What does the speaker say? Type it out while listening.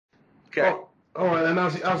Okay. Oh, all right then.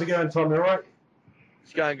 How's it going, Tommy? All right?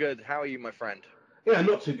 It's going good. How are you, my friend? Yeah,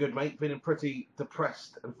 not too good, mate. Feeling pretty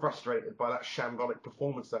depressed and frustrated by that shambolic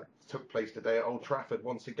performance that took place today at Old Trafford.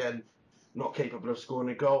 Once again, not capable of scoring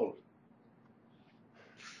a goal.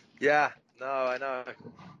 Yeah, no, I know.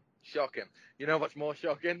 Shocking. You know what's more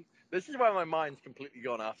shocking? This is where my mind's completely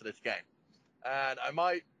gone after this game. And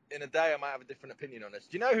in a day, I might have a different opinion on this.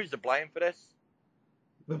 Do you know who's to blame for this?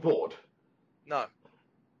 The board. No.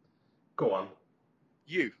 Go on.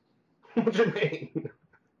 You. What do you mean?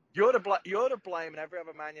 You're to blame, and every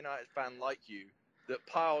other Man United fan like you that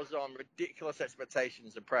piles on ridiculous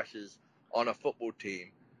expectations and pressures on a football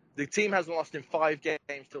team. The team hasn't lost in 5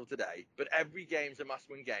 games till today, but every game's a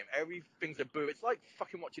must-win game. Everything's a boo. It's like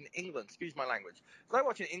fucking watching England. Excuse my language. It's like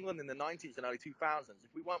watching England in the 90s and early 2000s.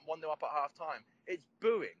 If we weren't 1-0 up at half-time, it's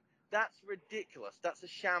booing. That's ridiculous. That's a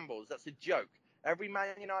shambles. That's a joke. Every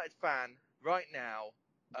Man United fan right now,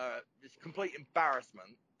 is complete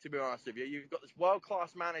embarrassment. To be honest with you, you've got this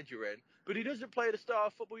world-class manager in, but he doesn't play the style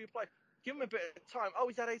of football you play. Give him a bit of time. Oh,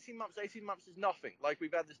 he's had 18 months. 18 months is nothing. Like,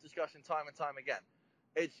 we've had this discussion time and time again.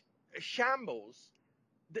 It's a shambles.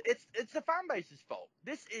 It's the fan base's fault.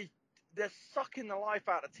 They're sucking the life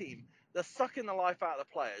out of the team. They're sucking the life out of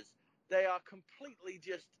the players. They are completely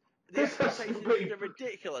just, the expectations are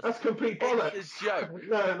ridiculous. That's complete bollocks. It's a joke.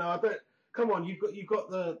 No, I bet. Come on, you've got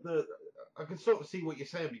the. I can sort of see what you're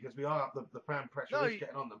saying because we are the fan pressure is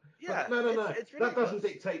getting on them. Yeah, but no. It's That doesn't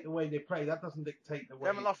dictate the way they play. That doesn't dictate the way. They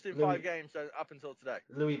haven't lost in 5 games up until today.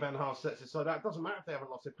 Louis Van Gaal sets it so that doesn't matter if they haven't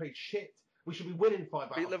lost. They played shit. We should be winning 5 out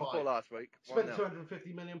of 5. Beat Liverpool last week. Spent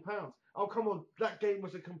 £250 million. Oh come on, that game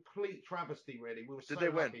was a complete travesty. Really, we were so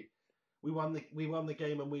happy. We won the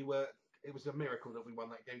game, and it was a miracle that we won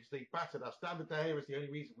that game. So they battered us. David De Gea is the only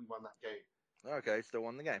reason we won that game. Okay, still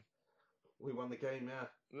won the game. We won the game, yeah.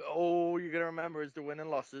 All you're going to remember is the win and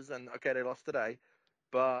losses, and okay, they lost today.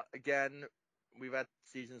 But again, we've had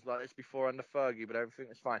seasons like this before under Fergie, but everything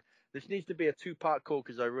is fine. This needs to be a 2-part call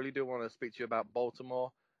because I really do want to speak to you about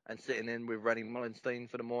Baltimore and sitting in with Rennie Mullenstein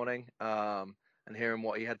for the morning and hearing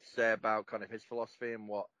what he had to say about kind of his philosophy and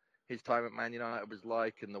what his time at Man United was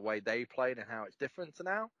like and the way they played and how it's different to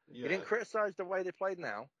now. Yeah. He didn't criticize the way they played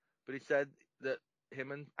now, but he said that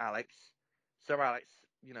him and Sir Alex,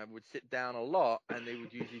 would sit down a lot and they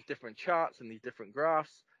would use these different charts and these different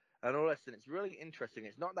graphs and all this. And it's really interesting.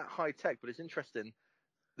 It's not that high tech, but it's interesting.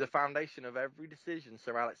 The foundation of every decision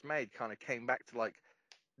Sir Alex made kind of came back to like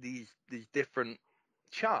these different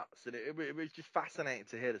charts. And it was just fascinating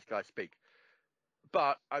to hear this guy speak.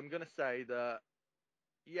 But I'm going to say that,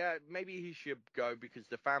 yeah, maybe he should go because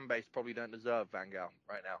the fan base probably don't deserve Van Gaal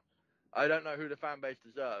right now. I don't know who the fan base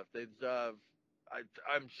deserve. They deserve...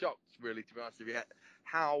 I'm shocked, really, to be honest with you,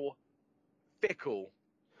 how fickle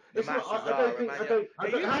the masses are. I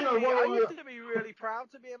used to be really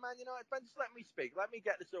proud to be a Man United fan. Just let me speak. Let me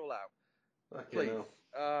get this all out, please.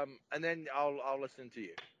 And then I'll listen to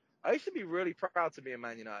you. I used to be really proud to be a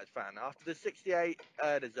Man United fan. After the 68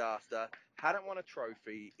 disaster, hadn't won a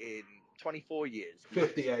trophy in 24 years.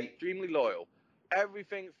 58. Extremely loyal.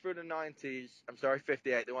 Everything through the 90s. I'm sorry,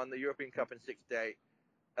 58. They won the European Cup in 68.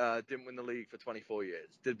 Didn't win the league for 24 years.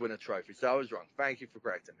 Did win a trophy, so I was wrong. Thank you for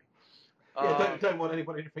correcting me. Yeah, don't want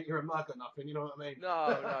anybody to think you're a mug or nothing. You know what I mean?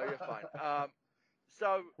 No, you're fine.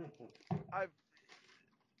 So I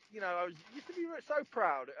used to be so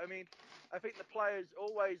proud. I mean, I think the players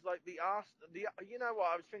always like the Arsenal. You know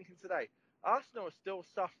what I was thinking today? Arsenal are still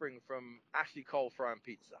suffering from Ashley Cole throwing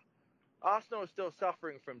pizza. Arsenal are still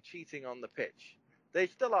suffering from cheating on the pitch. They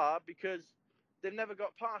still are because they've never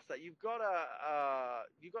got past that. You've got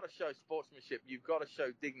to show sportsmanship. You've got to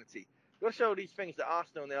show dignity. You've got to show these things that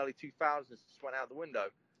Arsenal in the early 2000s just went out the window,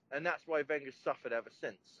 and that's why Wenger's suffered ever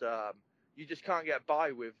since. You just can't get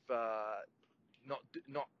by with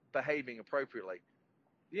not behaving appropriately.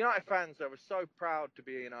 The United fans, I was so proud to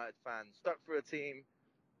be a United fan. Stuck through a team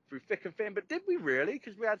through thick and thin, but did we really?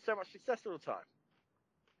 Because we had so much success all the time.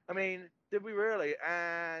 I mean, did we really?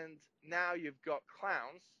 And now you've got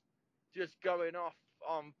clowns just going off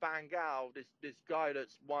on Van Gaal, this guy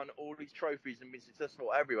that's won all these trophies and been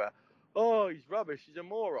successful everywhere. Oh, he's rubbish. He's a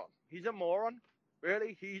moron. He's a moron?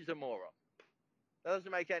 Really? He's a moron. That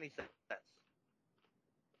doesn't make any sense.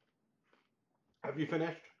 Have you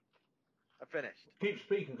finished? I finished. Keep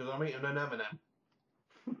speaking because I'm eating an M&M.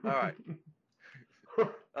 All right.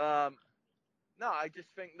 No, I just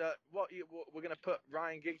think that we're going to put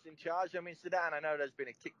Ryan Giggs in charge. I mean, Zidane, I know there's been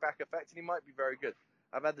a kickback effect, and he might be very good.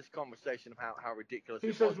 I've had this conversation of how ridiculous Who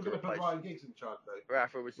it says was we're to going to put replace Ryan Giggs in charge, though?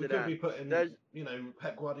 Rafa with We Zidane. could be putting,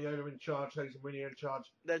 Pep Guardiola in charge, Jose Mourinho in charge,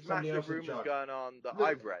 There's somebody massive else in rumours charge. going on that Look,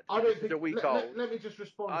 I've read. I don't This think. is a week old. Let me just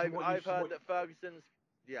respond to what I've heard that Ferguson's.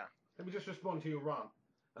 Yeah. Let me just respond to your rant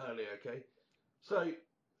earlier, okay? So,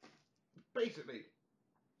 basically,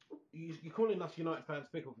 you're calling us United fans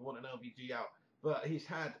fickle for wanting LVG out, but he's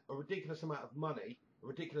had a ridiculous amount of money, a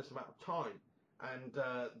ridiculous amount of time, and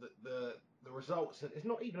the results. It's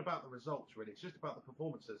not even about the results, really. It's just about the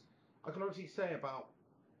performances. I can honestly say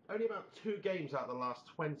only about 2 games out of the last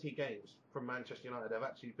 20 games from Manchester United have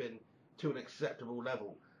actually been to an acceptable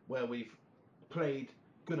level, where we've played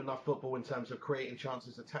good enough football in terms of creating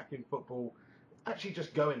chances, attacking football, actually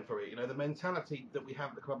just going for it. You know, the mentality that we have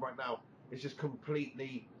at the club right now is just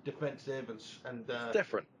completely defensive and It's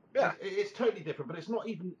different. Yeah. It's totally different, but it's not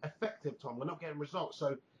even effective, Tom. We're not getting results.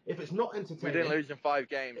 So if it's not entertaining... We didn't lose in 5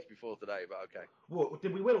 games before today, but okay. Well,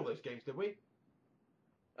 did we win all those games, did we?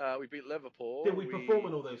 We beat Liverpool. Did we perform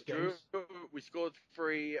in all those games? We scored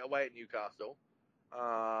 3 away at Newcastle.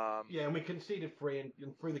 Yeah, and we conceded 3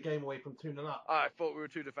 and threw the game away from 2-0 up. I thought we were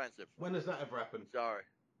too defensive. When has that ever happened? Sorry,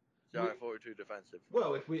 I thought we were too defensive.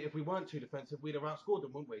 Well, if we weren't too defensive, we'd have outscored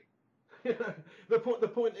them, wouldn't we? the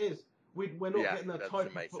point is, we're not getting the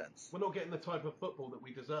type of we're not getting the type of football that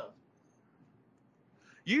we deserve.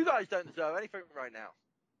 You guys don't deserve anything right now.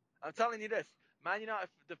 I'm telling you this: Man United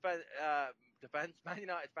Man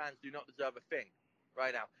United fans do not deserve a thing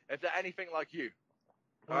right now. If they're anything like you,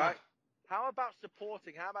 all right. How about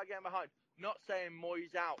supporting? How about getting behind? Not saying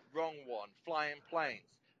Moyes out, wrong one, flying planes.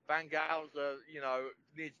 Van Gaal's,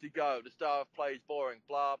 needs to go. The style of play is boring.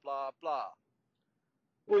 Blah blah blah.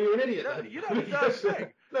 Well, you're an idiot. You don't deserve a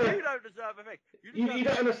thing. No. You don't deserve a thing. You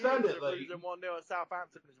don't understand it, though. Losing 1-0 at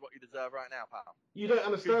Southampton is what you deserve right now, pal. You don't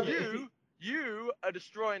understand it. You are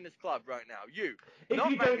destroying this club right now. If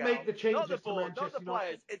not you Van don't Gaal, make the changes not the board, to Manchester not the players,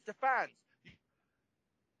 United. it's the fans.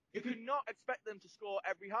 You cannot expect them to score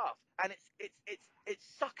every half, and it's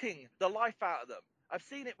sucking the life out of them. I've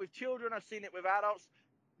seen it with children. I've seen it with adults.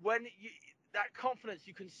 When that confidence,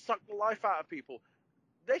 you can suck the life out of people.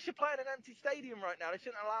 They should play in an empty stadium right now. They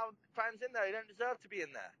shouldn't allow fans in there. They don't deserve to be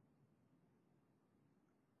in there.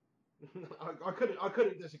 I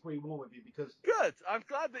couldn't disagree more with you because. Good. I'm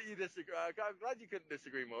glad that you disagree. I'm glad you couldn't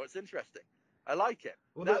disagree more. It's interesting. I like it.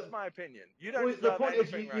 Well, that's my opinion. You don't deserve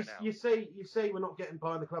anything right now. You say we're not getting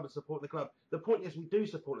behind the club and supporting the club. The point is we do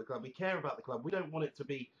support the club. We care about the club. We don't want it to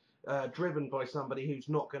be driven by somebody who's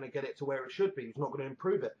not going to get it to where it should be, who's not going to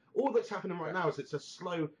improve it. All that's happening right now is it's a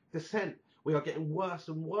slow descent. We are getting worse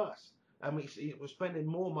and worse. And we're spending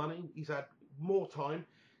more money. He's had more time.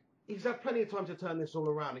 He's had plenty of time to turn this all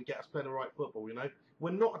around and get us playing the right football, you know.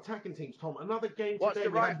 We're not attacking teams, Tom. Another game today,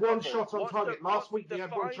 we had one shot on target. Last week, we had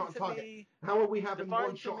one shot on target. How are we having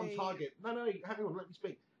one shot on target? No, hang on, let me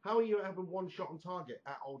speak. How are you having one shot on target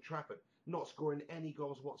at Old Trafford, not scoring any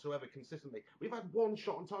goals whatsoever consistently? We've had one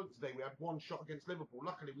shot on target today. We had one shot against Liverpool.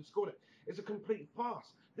 Luckily, we scored it. It's a complete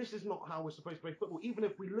farce. This is not how we're supposed to play football. Even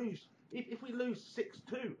if we lose, if we lose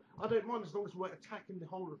 6-2, I don't mind as long as we're attacking the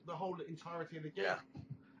whole entirety of the game. Yeah.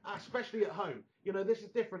 Especially at home. You know, this is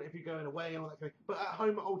different if you're going away and all that kind of, but at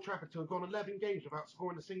home at Old Trafford to have gone 11 games without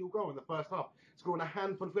scoring a single goal in the first half, scoring a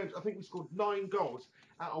handful of games. I think we scored 9 goals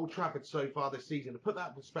at Old Trafford so far this season. To put that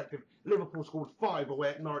in perspective, Liverpool scored 5 away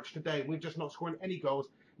at Norwich today, and we're just not scoring any goals,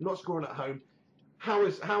 not scoring at home. How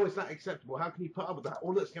is that acceptable? How can you put up with that?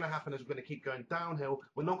 All that's going to happen is we're going to keep going downhill.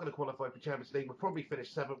 We're not going to qualify for Champions League. We'll probably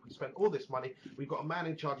finish 7th. We spent all this money. We've got a man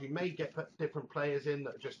in charge. We may get different players in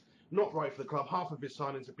that are just not right for the club. Half of his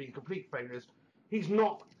signings have been complete failures. He's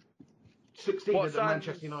not succeeded at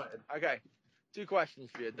Manchester United. Okay, 2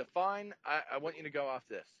 questions for you. Define. I want you to go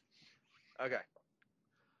after this. Okay,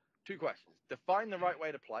 2 questions. Define the right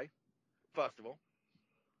way to play, first of all,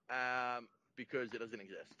 because it doesn't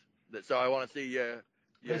exist. So I want to see you.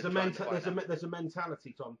 There's a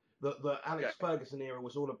mentality, Tom. The Alex Ferguson era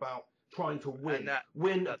was all about trying to win at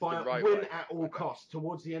all costs.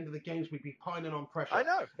 Towards the end of the games, we'd be piling on pressure. I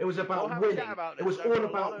know. It was about winning. It was all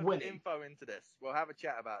about winning. Info into this. We'll have a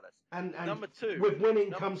chat about this. And number 2, with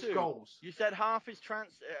winning comes goals. You said half his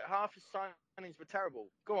signings were terrible.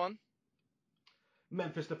 Go on.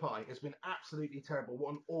 Memphis Depay has been absolutely terrible.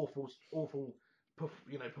 What an awful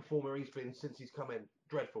performer he's been since he's come in.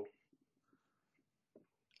 Dreadful.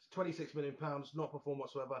 £26 million, not performed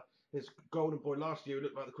whatsoever. His golden boy last year, who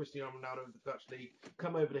looked like the Cristiano Ronaldo of the Dutch league,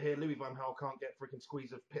 come over to here. Louis van Gaal can't get a freaking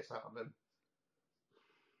squeeze of piss out of him.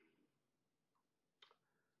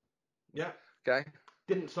 Yeah. Okay.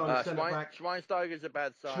 Didn't sign a centre back. Schweinsteiger's a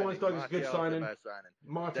bad signing. Schweinsteiger's a good signing. David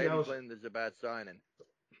Martial's Blind is a bad signing.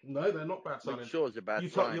 No, they're not bad signings. Luke Shaw's a bad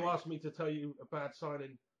signing. You asked me to tell you a bad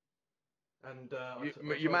signing, and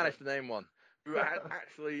you managed to name one. Who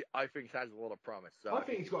actually, I think has a lot of promise. So I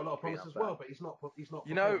think he's got a lot of promise as well, but he's not.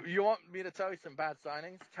 You know, you want me to tell you some bad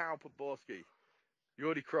signings? Karol Podborski,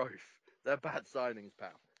 Jordi Cruyff. They're bad signings,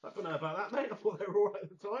 pal. I don't know about that, mate. I thought they were all right at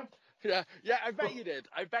the time. Yeah, I bet you did.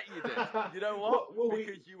 You know what? Well,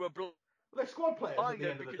 because you were they're squad players at the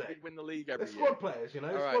end of the day. We win the league every year. They're squad players, you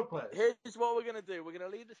know, all squad players. Here's what we're going to do. We're going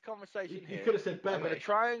to leave this conversation here. You could have said Bebe. I'm going to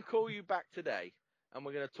try and call you back today, and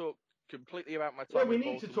we're going to talk completely about my time in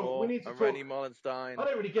Baltimore. We need to talk. Rennie Mollenstein. I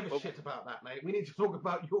don't really give a shit about that, mate. We need to talk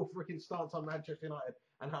about your freaking stance on Manchester United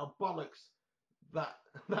and how bollocks that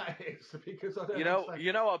is, because I don't.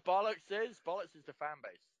 You know what bollocks is? Bollocks is the fan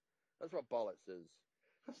base. That's what bollocks is.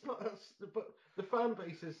 But the fan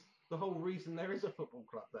base is the whole reason there is a football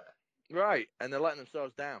club there. Right, and they're letting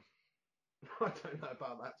themselves down. I don't know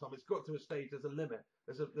about that, Tom. It's got to a stage. There's a limit.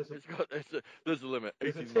 There's a limit.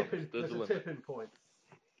 There's a tipping point.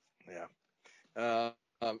 Yeah.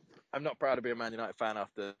 I'm not proud to be a Man United fan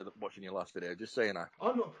after watching your last video. Just so you know.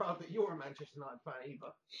 I'm not proud that you're a Manchester United fan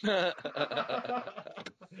either.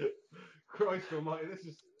 Christ Almighty,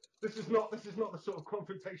 this is not the sort of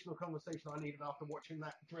confrontational conversation I needed after watching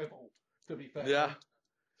that dribble. To be fair. Yeah.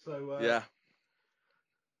 So. Yeah.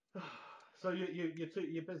 So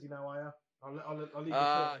you're busy now, are you? I'll leave you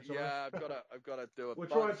talk. Yeah, I've got to do a. We'll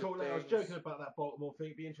try and talk later. I was joking about that Baltimore thing.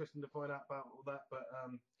 It'd be interesting to find out about all that, but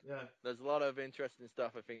yeah. There's a lot of interesting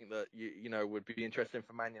stuff. I think that you know would be interesting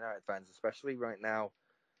for Man United fans, especially right now,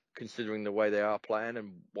 considering the way they are playing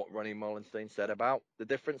and what Rennie Mollenstein said about the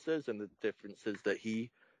differences and the differences that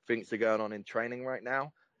he thinks are going on in training right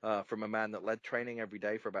now. From a man that led training every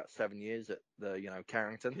day for about 7 years at the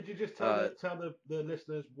Carrington. Could you just tell the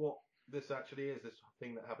listeners what this actually is, this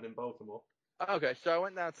thing that happened in Baltimore? Okay, so I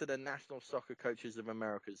went down to the National Soccer Coaches of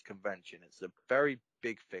America's convention. It's a very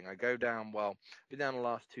big thing. I go down, been down the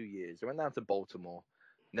last 2 years. I went down to Baltimore.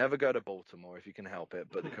 Never go to Baltimore if you can help it,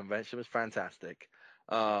 but the convention was fantastic.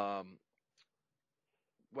 Went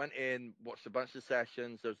in, watched a bunch of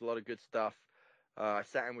sessions. There was a lot of good stuff. I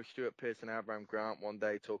sat in with Stuart Pearson and Abraham Grant one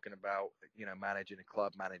day talking about, managing a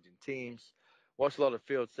club, managing teams. Watched a lot of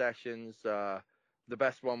field sessions. The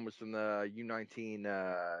best one was from the U19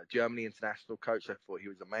 Germany international coach. I thought he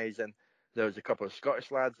was amazing. There was a couple of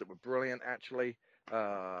Scottish lads that were brilliant, actually.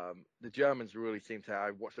 The Germans really seemed to.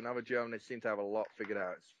 I watched another German. They seem to have a lot figured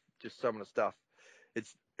out. It's just some of the stuff.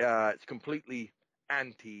 It's completely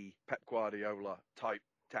anti-Pep Guardiola type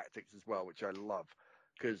tactics as well, which I love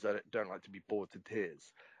because I don't like to be bored to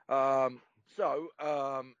tears. So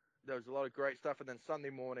there was a lot of great stuff. And then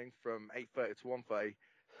Sunday morning from 8:30 to 1:30,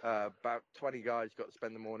 about 20 guys got to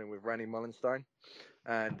spend the morning with Rennie Mollenstein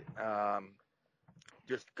and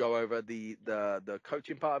just go over the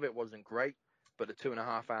coaching part of it. Wasn't great, but the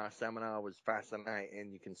 2.5 hour seminar was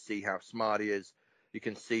fascinating. You can see how smart he is. You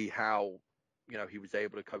can see how he was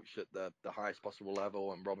able to coach at the highest possible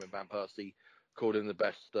level, and Robin Van Persie called him the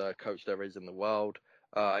best coach there is in the world.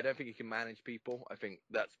 I don't think he can manage people. I think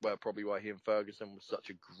that's probably why he and Ferguson was such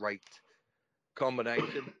a great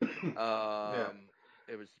combination.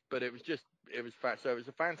 It was fast. So it was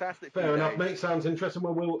a fantastic. Fair enough, mate. Sounds interesting.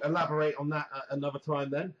 Well, we'll elaborate on that another time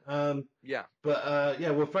then. Yeah. But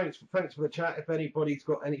well, thanks for the chat. If anybody's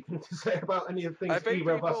got anything to say about any of the things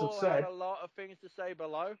either of us have said, have a lot of things to say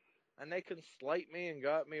below, and they can slate me and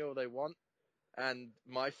go at me all they want, and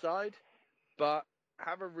my side. But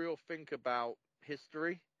have a real think about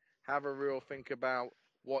history. Have a real think about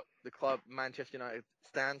what the club Manchester United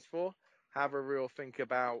stands for. Have a real think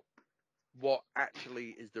about what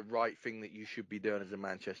actually is the right thing that you should be doing as a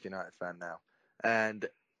Manchester United fan now. And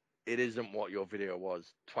it isn't what your video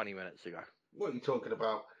was 20 minutes ago. What are you talking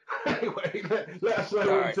about? Anyway, let us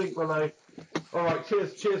know what you think below. All right,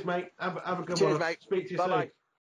 cheers, mate. Have a good one. Mate. Speak to you Bye-bye. soon.